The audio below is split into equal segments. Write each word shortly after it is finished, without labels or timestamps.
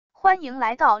欢迎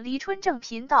来到黎春正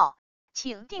频道，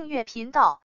请订阅频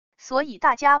道，所以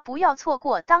大家不要错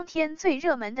过当天最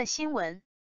热门的新闻。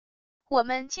我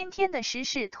们今天的时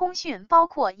事通讯包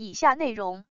括以下内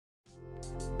容：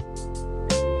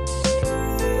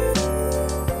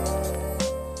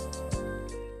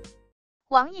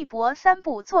王一博三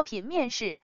部作品面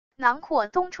世，囊括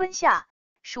冬春夏，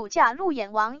暑假路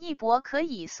演王一博可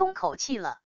以松口气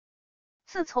了。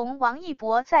自从王一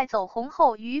博在走红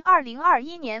后于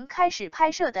2021年开始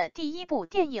拍摄的第一部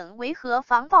电影《维和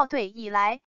防暴队》以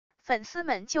来，粉丝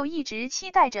们就一直期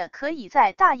待着可以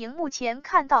在大荧幕前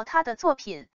看到他的作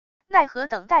品，奈何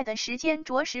等待的时间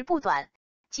着实不短，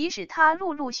即使他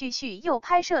陆陆续续又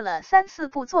拍摄了3、4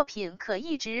部作品，可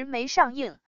一直没上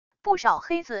映，不少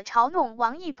黑子嘲弄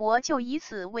王一博就以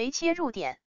此为切入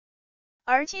点。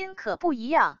而今可不一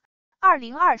样。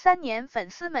2023年，粉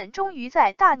丝们终于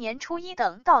在大年初一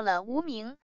等到了无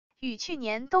名。与去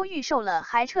年都预售了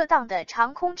还撤档的《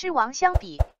长空之王》相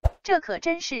比，这可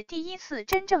真是第一次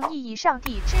真正意义上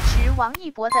地支持王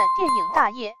一博的电影大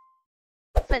业。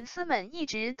粉丝们一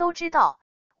直都知道，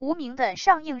无名的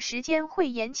上映时间会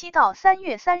延期到3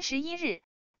月31日，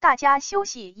大家休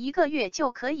息1个月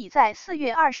就可以在4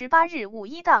月28日五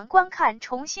一档观看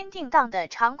重新定档的《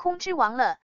长空之王》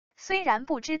了。虽然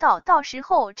不知道到时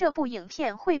候这部影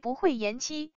片会不会延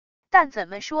期，但怎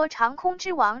么说长空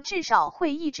之王至少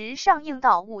会一直上映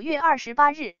到5月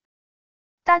28日。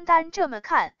单单这么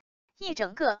看，一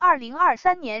整个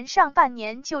2023年上半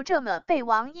年就这么被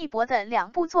王一博的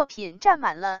2部作品占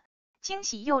满了。惊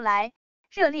喜又来，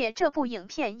热烈这部影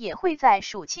片也会在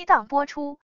暑期档播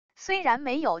出，虽然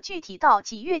没有具体到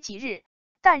几月几日，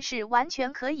但是完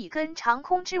全可以跟长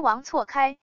空之王错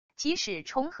开，即使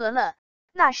重合了，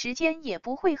那时间也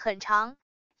不会很长，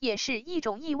也是一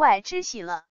种意外之喜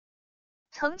了。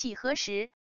曾几何时，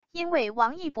因为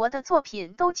王一博的作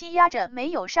品都积压着没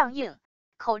有上映，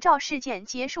口罩事件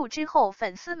结束之后，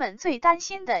粉丝们最担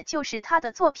心的就是他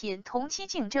的作品同期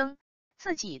竞争，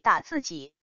自己打自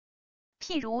己。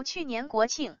譬如去年国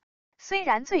庆，虽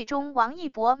然最终王一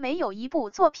博没有一部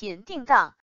作品定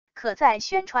档，可在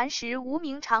宣传时无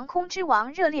名长空之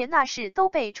王热烈那事都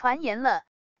被传言了。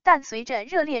但随着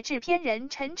热烈制片人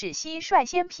陈芷溪率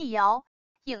先辟谣，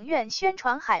影院宣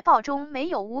传海报中没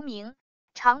有无名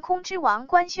长空之王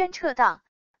官宣撤档，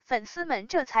粉丝们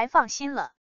这才放心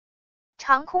了。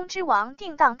长空之王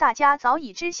定档大家早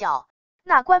已知晓，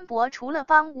那官博除了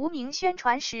帮无名宣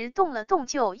传时动了动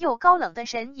就又高冷的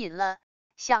神隐了，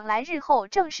想来日后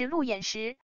正式路演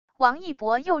时，王一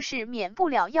博又是免不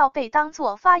了要被当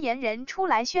作发言人出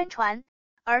来宣传，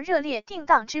而热烈定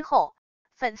档之后，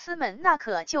粉丝们那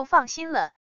可就放心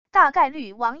了，大概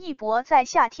率王一博在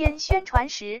夏天宣传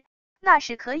时，那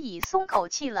是可以松口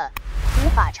气了。无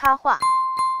法插话。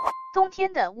冬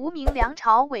天的无名梁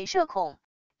朝伟社恐，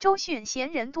周迅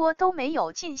嫌人多都没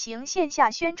有进行线下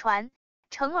宣传，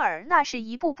成尔那是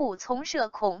一步步从社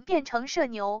恐变成社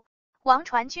牛，王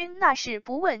传君那是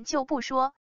不问就不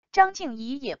说，张婧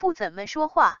仪也不怎么说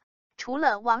话，除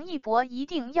了王一博一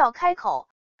定要开口，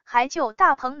还就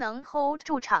大鹏能 hold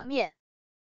住场面。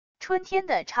春天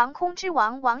的长空之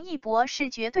王王一博是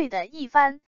绝对的一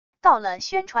番，到了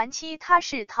宣传期他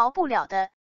是逃不了的，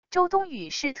周冬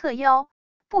雨是特邀，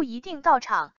不一定到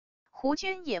场，胡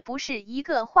军也不是一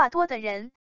个话多的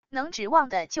人，能指望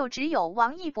的就只有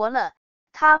王一博了，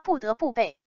他不得不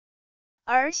背。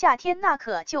而夏天那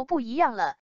可就不一样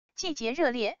了，季节热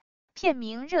烈，片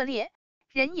名热烈，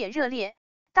人也热烈，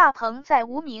大鹏在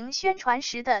无名宣传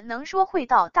时的能说会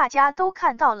道大家都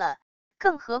看到了，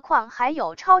更何况还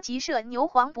有超级社牛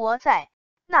黄渤在，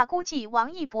那估计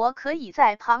王一博可以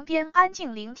在旁边安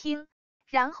静聆听，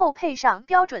然后配上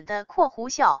标准的括弧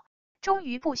笑，终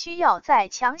于不需要再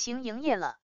强行营业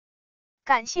了。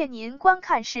感谢您观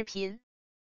看视频，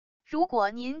如果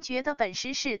您觉得本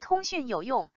时事通讯有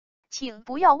用，请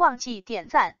不要忘记点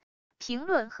赞、评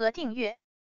论和订阅。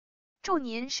祝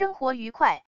您生活愉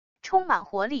快，充满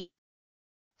活力。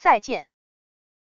再见。